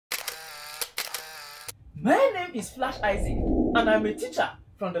My name is Flash Isaac and I'm a teacher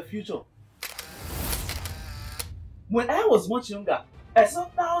from the future. When I was much younger, I saw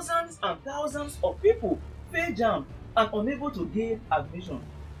thousands and thousands of people fail Jamb and unable to gain admission.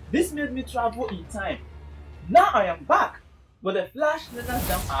 This made me travel in time. Now I am back with the Flashlearners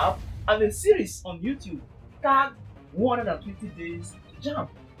Jamb app and a series on YouTube tagged 120 Days to Jamb.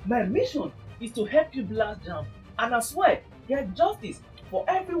 My mission is to help you blast Jamb and as well get justice for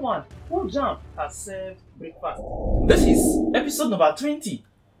everyone who Jamb has served breakfast. This is episode number 20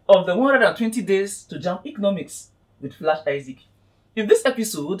 of the 120 Days to Jamb Economics with Flash Isaac. In this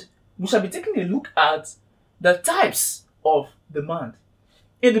episode, we shall be taking a look at the types of demand.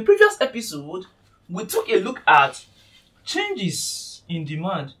 In the previous episode, we took a look at changes in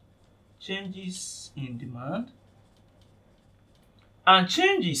demand, and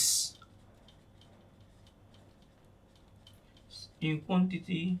changes in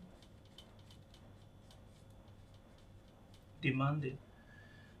quantity demanded.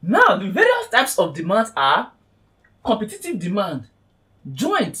 Now, the various types of demands are competitive demand,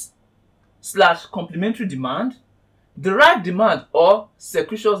 joint/complementary demand, derived demand or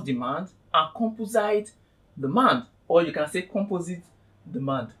circuitous demand, and composite demand, or you can say composite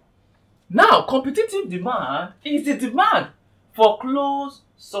demand. Now, competitive demand is the demand for close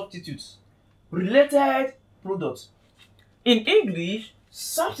substitutes, related products. In English,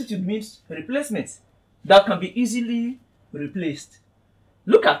 substitute means replacement that can be easily replaced.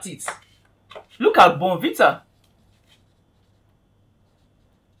 Look at it. Look at Bonvita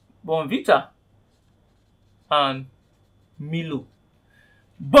and Milo.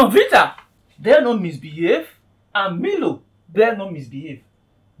 Bonvita dare not misbehave and Milo dare not misbehave.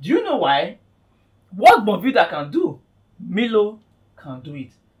 Do you know why? What Bonvita can do, Milo can do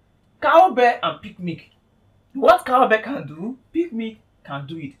it. Cowbell and Picnic. What Cowbell can do, Picnic can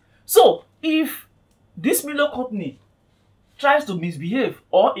do it. So if this Milo company tries to misbehave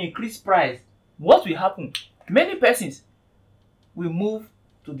or increase price, what will happen? Many persons will move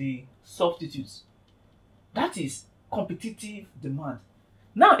to the substitutes. That is competitive demand.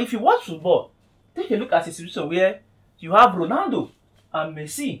 Now, if you watch football, take a look at a situation where you have Ronaldo and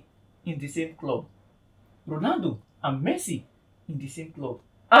Messi in the same club. Ronaldo and Messi in the same club.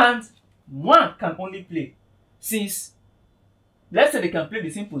 And one can only play. Since, let's say they can play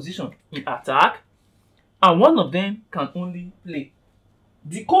the same position in attack, and one of them can only play.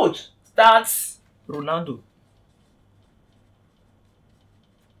 The coach starts Ronaldo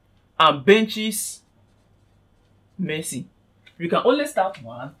and benches Messi. You can only start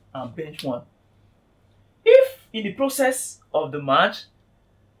one and bench one. If in the process of the match,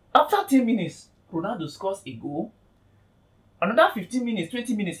 after 10 minutes, Ronaldo scores a goal, another 15 minutes,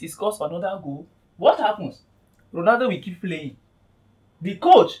 20 minutes, he scores another goal, what happens? Ronaldo will keep playing. The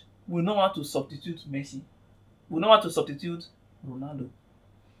coach will not want to substitute Messi, will not want to substitute Ronaldo.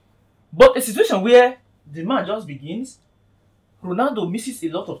 But a situation where the match just begins, Ronaldo misses a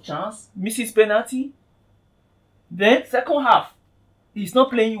lot of chance, misses penalty, then second half, he's not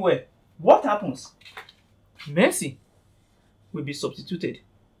playing well. What happens? Messi will be substituted.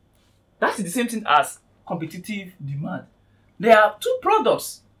 That's the same thing as competitive demand. There are two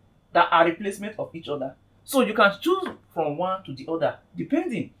products that are replacement of each other. So you can choose from one to the other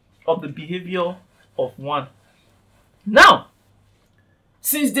depending on the behavior of one. Now,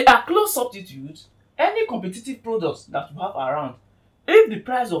 since they are close substitutes, any competitive products that you have around, if the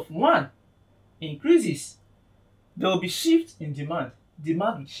price of one increases, there will be shift in demand.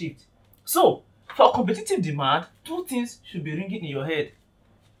 Demand will shift. So, for competitive demand, two things should be ringing in your head.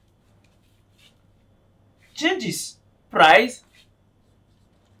 Changes price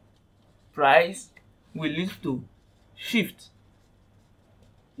will lead to shift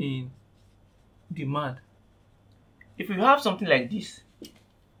in demand. If you have something like this,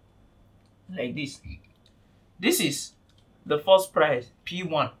 this is the first price,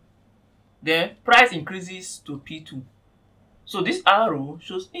 P1. Then price increases to P2. So this arrow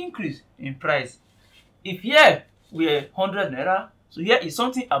shows increase in price. If here we are 100 naira, so here is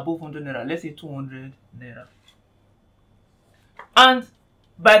something above 100 naira, let's say 200 naira. And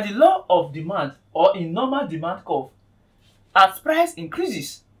by the law of demand or in normal demand curve, as price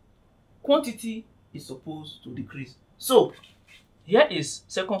increases, quantity is supposed to decrease. So here is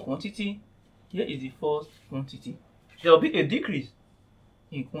second quantity, here is the first quantity. There will be a decrease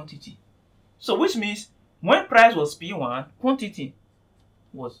in quantity. So which means when price was P1, quantity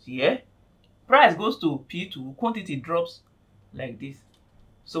was here. Price goes to P2, quantity drops like this.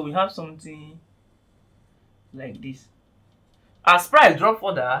 So we have something like this. As price drop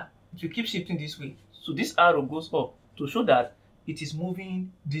further, it will keep shifting this way. So this arrow goes up to show that it is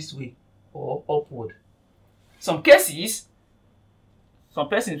moving this way or upward. some cases, some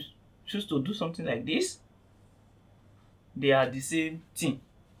persons choose to do something like this. They are the same thing.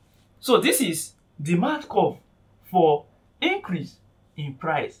 So this is demand curve for increase in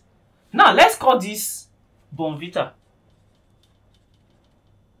price. Now let's call this Bonvita.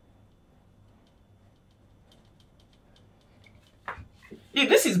 If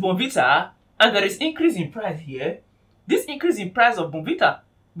this is Bonvita and there is increase in price here, this increase in price of Bonvita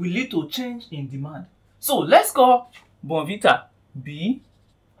will lead to change in demand. So let's call Bonvita B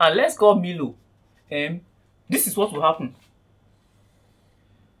and let's call Milo M. This is what will happen.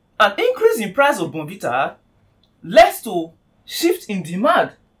 An increase in price of Bonvita leads to shift in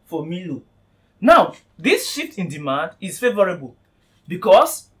demand for Milo. Now, this shift in demand is favorable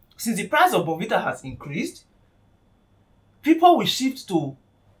because since the price of Bonvita has increased, people will shift to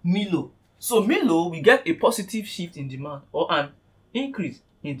Milo. So Milo will get a positive shift in demand or an increase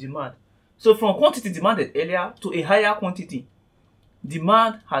in demand. So from quantity demanded earlier to a higher quantity,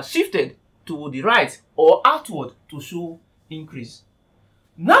 demand has shifted to the right or outward to show increase.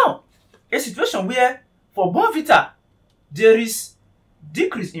 Now, a situation where for Bonvita there is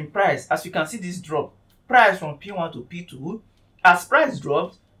decrease in price. As you can see, this drop price from P1 to P2. As price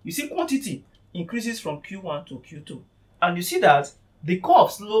drops, you see quantity increases from Q1 to Q2, and you see that the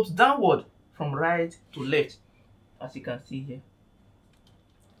curve slopes downward from right to left, as you can see here.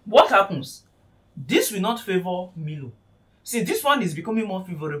 What happens? This will not favor Milo. Since this one is becoming more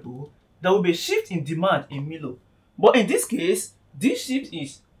favorable, there will be a shift in demand in Milo. But in this case, this shift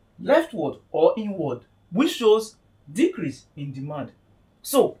is leftward or inward, which shows decrease in demand.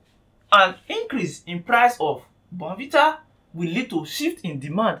 So, an increase in price of Bonvita will lead to shift in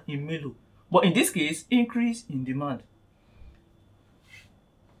demand in Milo. But in this case, increase in demand.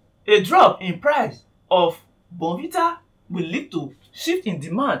 A drop in price of Bonvita will lead to shift in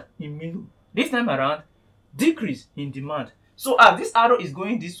demand in Milo. This time around, decrease in demand. So as this arrow is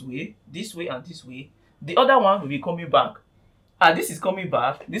going this way, and this way, the other one will be coming back. As this is coming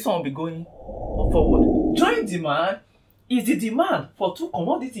back, this one will be going forward. Joint demand is the demand for two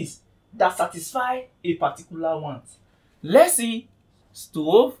commodities that satisfy a particular want. Let's see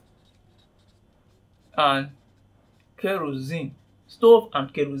stove and kerosene. Stove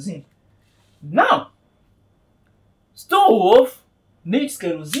and kerosene. Now, stove needs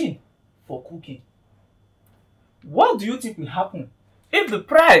kerosene for cooking. What do you think will happen if the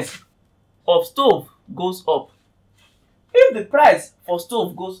price of stove goes up? If the price for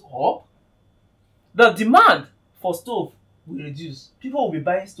stove goes up, the demand for stove will reduce. People will be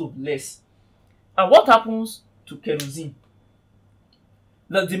buying stove less. And what happens to kerosene?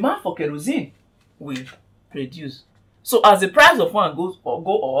 The demand for kerosene will reduce. So as the price of one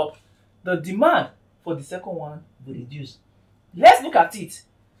go up, the demand for the second one will reduce. Let's look at it.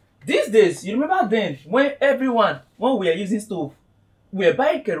 These days, you remember then when we are using stove, we are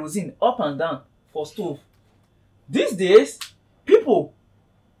buying kerosene up and down for stove. These days, people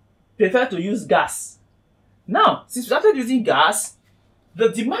prefer to use gas. Now, since we started using gas, the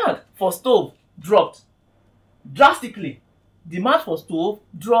demand for stove dropped drastically. Demand for stove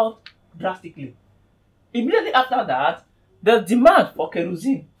dropped drastically. Immediately after that, the demand for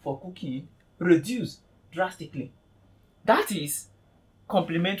kerosene for cooking reduced drastically. That is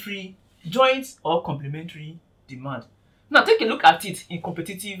complementary joint or complementary demand. Now take a look at it in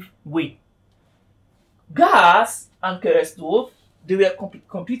competitive way. Gas and kerosene stove, they were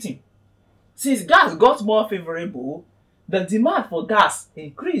competing. Since gas got more favorable, the demand for gas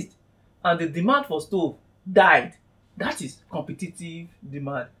increased and the demand for stove died. That is competitive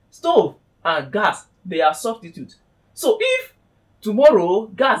demand. Stove and gas, they are substitutes. So if tomorrow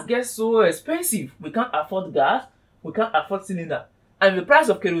gas gets so expensive, we can't afford gas, we can't afford cylinder, and the price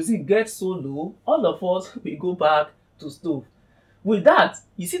of kerosene gets so low, all of us will go back to stove. With that,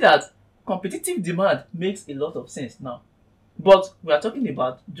 you see that competitive demand makes a lot of sense now. But we are talking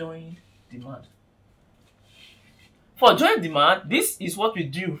about joint demand. For joint demand, this is what we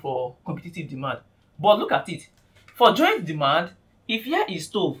do for competitive demand. But look at it. For joint demand, if here is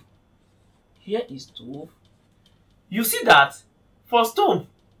stove, you see that for stove,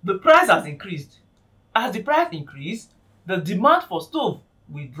 the price has increased. As the price increased, the demand for stove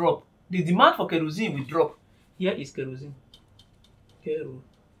will drop. The demand for kerosene will drop. Here is kerosene.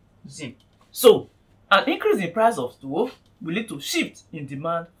 So, an increase in price of stove will lead to shift in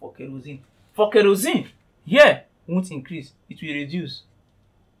demand for kerosene. For kerosene, here won't increase, it will reduce.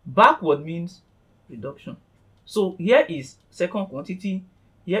 Backward means reduction. So here is second quantity,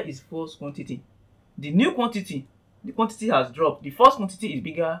 here is first quantity. The new quantity, the quantity has dropped. The first quantity is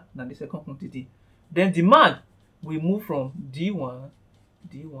bigger than the second quantity. Then demand will move from D1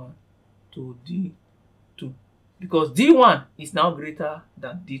 to D2. because D1 is now greater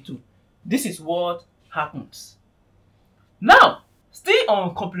than D2. This is what happens. Now, still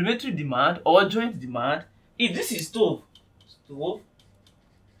on complementary demand or joint demand, if this is stove,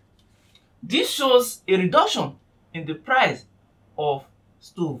 this shows a reduction in the price of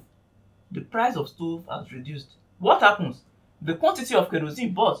stove. The price of stove has reduced. What happens? The quantity of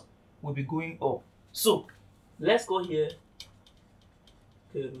kerosene bought will be going up. So let's go here,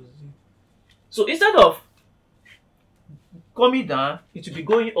 kerosene. So instead of coming down, it will be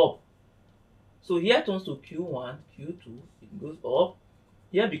going up. So here turns to Q1, Q2, it goes up.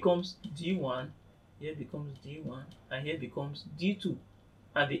 Here becomes D1, here becomes D1, and here becomes D2.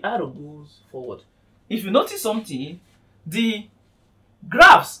 And the arrow goes forward. If you notice something, the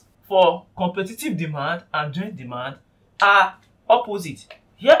graphs for competitive demand and joint demand are opposite.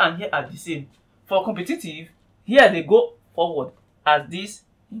 Here and here are the same. For competitive, here they go forward as this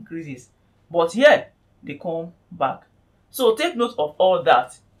increases, but here they come back. So take note of all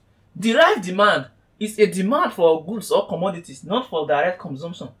that. Derived demand is a demand for goods or commodities, not for direct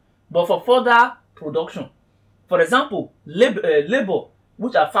consumption, but for further production. For example, labor,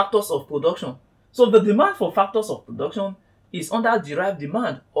 which are factors of production. So the demand for factors of production is under derived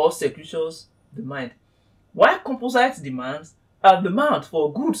demand or secretious demand. While composite demands are demand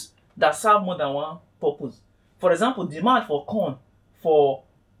for goods that serve more than one purpose. For example, demand for corn, for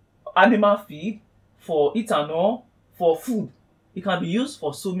animal feed, for ethanol, for food. It can be used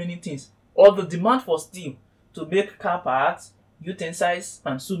for so many things. Or the demand for steel to make car parts, utensils,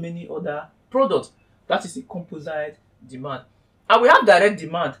 and so many other products. That is a composite demand. And we have direct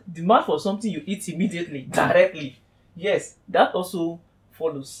demand, demand for something you eat immediately, directly. Yes, that also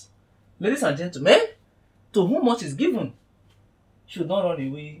follows. Ladies and gentlemen, to whom much is given should not run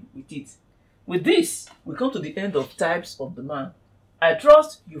away with it. With this, we come to the end of types of demand. I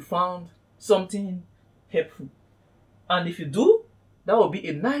trust you found something helpful. And if you do, that will be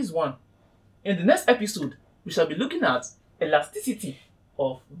a nice one. In the next episode, we shall be looking at elasticity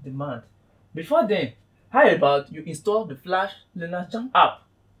of demand. Before then, how about you install the Flashlearners Jamb app?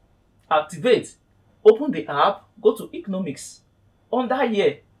 Activate, open the app, go to economics. Under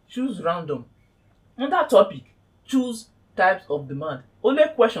here, choose random. Under topic, choose types of demand. Only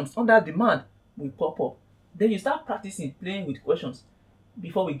questions under demand will pop up. Then you start practicing playing with questions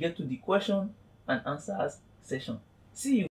before we get to the question and answers session. See you.